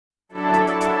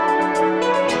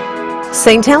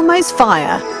St. Elmo's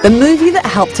Fire, the movie that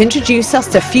helped introduce us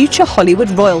to future Hollywood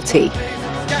royalty.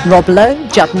 Rob Lowe,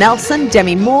 Judd Nelson,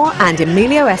 Demi Moore and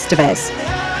Emilio Estevez.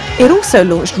 It also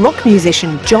launched rock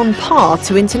musician John Parr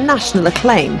to international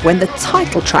acclaim when the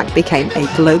title track became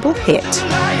a global hit.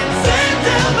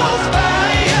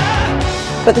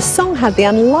 But the song had the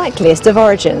unlikeliest of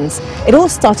origins. It all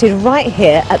started right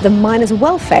here at the Miners'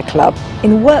 Welfare Club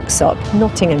in Worksop,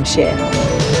 Nottinghamshire.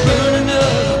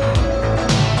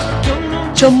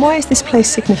 John, why is this place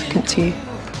significant to you?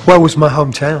 Well, it was my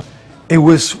hometown. It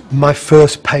was my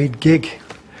first paid gig.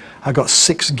 I got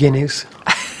 6 guineas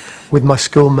with my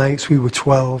schoolmates. We were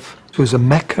 12. It was a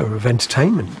mecca of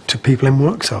entertainment to people in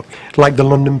Worksop, like the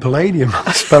London Palladium,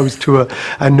 I suppose, to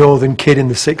a northern kid in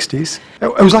the 60s.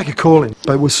 It was like a calling,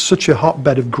 but it was such a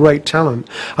hotbed of great talent,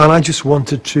 and I just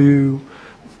wanted to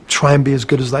try and be as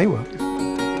good as they were.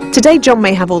 Today, John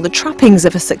may have all the trappings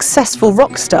of a successful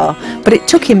rock star, but it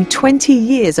took him 20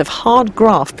 years of hard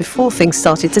graft before things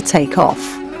started to take off.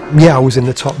 Yeah, I was in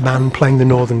the top band playing the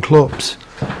northern clubs,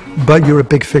 but you're a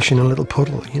big fish in a little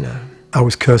puddle, you know. I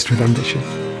was cursed with ambition.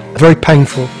 Very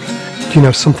painful, you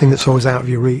know, something that's always out of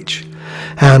your reach.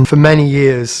 And for many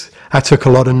years, I took a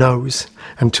lot of no's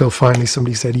until finally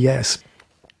somebody said yes.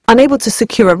 Unable to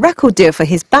secure a record deal for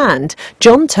his band,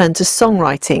 John turned to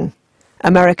songwriting.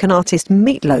 American artist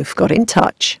Meat Loaf got in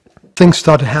touch. Things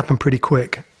started to happen pretty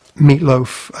quick. Meat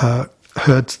Loaf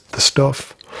heard the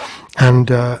stuff and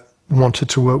wanted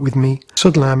to work with me.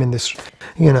 Suddenly I'm in this,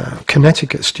 you know,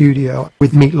 Connecticut studio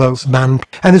with Meat Loaf's band,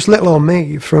 and there's little old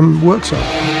me from Worksop.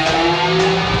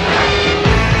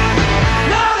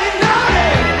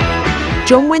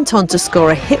 John went on to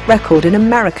score a hit record in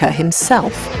America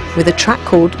himself with a track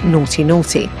called Naughty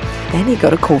Naughty. Then he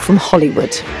got a call from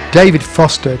Hollywood. David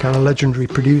Foster, kind of legendary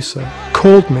producer,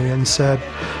 called me and said,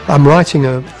 I'm writing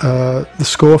the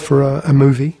score for a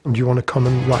movie, and do you want to come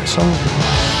and write a song?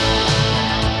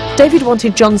 David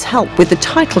wanted John's help with the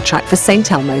title track for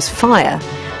St. Elmo's Fire.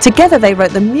 Together they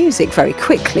wrote the music very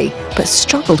quickly, but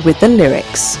struggled with the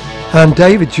lyrics. And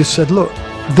David just said, look,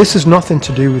 this has nothing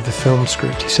to do with the film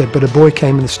script. He said, but a boy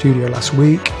came in the studio last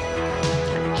week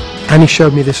and he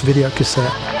showed me this video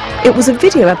cassette. It was a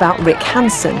video about Rick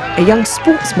Hansen, a young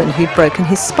sportsman who'd broken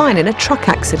his spine in a truck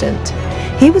accident.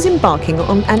 He was embarking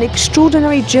on an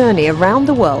extraordinary journey around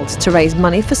the world to raise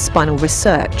money for spinal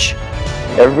research.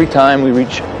 Every time we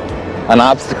reach an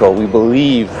obstacle, we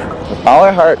believe with all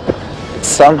our heart that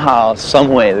somehow, some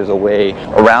way, there's a way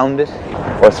around it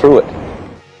or through it.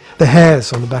 The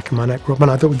hairs on the back of my neck were up,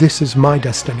 and I thought, this is my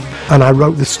destiny. And I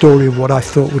wrote the story of what I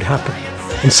thought would happen.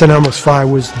 And St. Elmo's Fire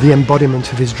was the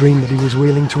embodiment of his dream that he was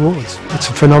wheeling towards. It's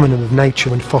a phenomenon of nature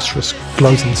when phosphorus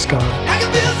glows in the sky.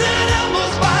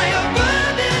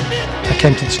 I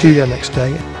came to the studio next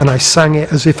day and I sang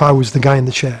it as if I was the guy in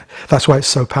the chair. That's why it's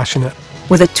so passionate.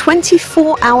 With a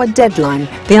 24-hour deadline,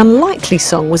 the unlikely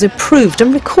song was approved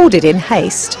and recorded in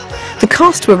haste. The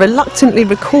cast were reluctantly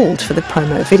recalled for the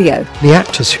promo video. The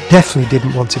actors definitely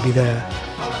didn't want to be there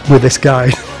with this guy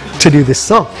to do this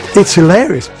song. It's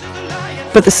hilarious.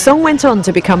 But the song went on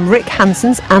to become Rick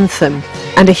Hansen's anthem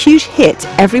and a huge hit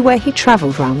everywhere he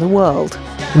travelled around the world.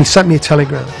 And he sent me a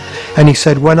telegram and he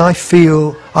said, when I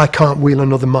feel I can't wheel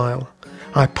another mile,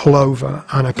 I pull over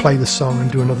and I play the song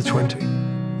and do another 20.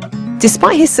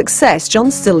 Despite his success, John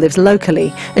still lives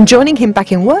locally, and joining him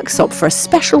back in Worksop for a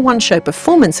special one-show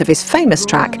performance of his famous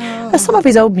track are some of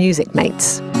his old music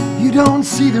mates. You don't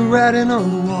see the writing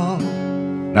on the wall.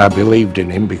 I believed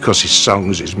in him because his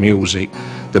songs, his music,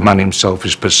 the man himself,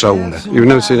 his persona. You've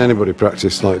never seen anybody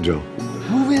practice like John.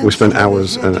 We spent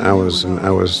hours and hours and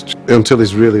hours until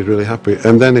he's really, really happy,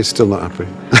 and then he's still not happy.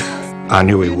 I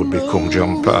knew he would become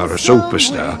John Parr, a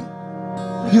superstar.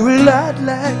 You're a lot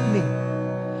like me,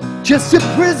 just a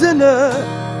prisoner,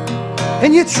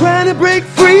 and you're trying to break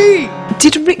free.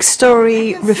 Did Rick's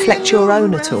story reflect your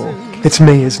own at all? It's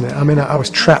me, isn't it? I mean, I was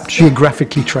trapped,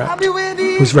 geographically trapped.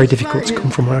 It was very difficult to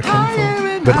come from where I came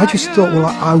from. But I just thought, well,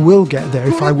 I will get there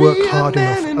if I work hard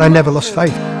enough. And I never lost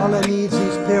faith. All I need is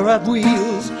these pair of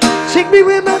wheels. Take me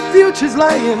where my future's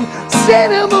lying.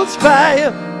 St. Elmo's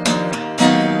Fire.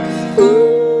 Ooh.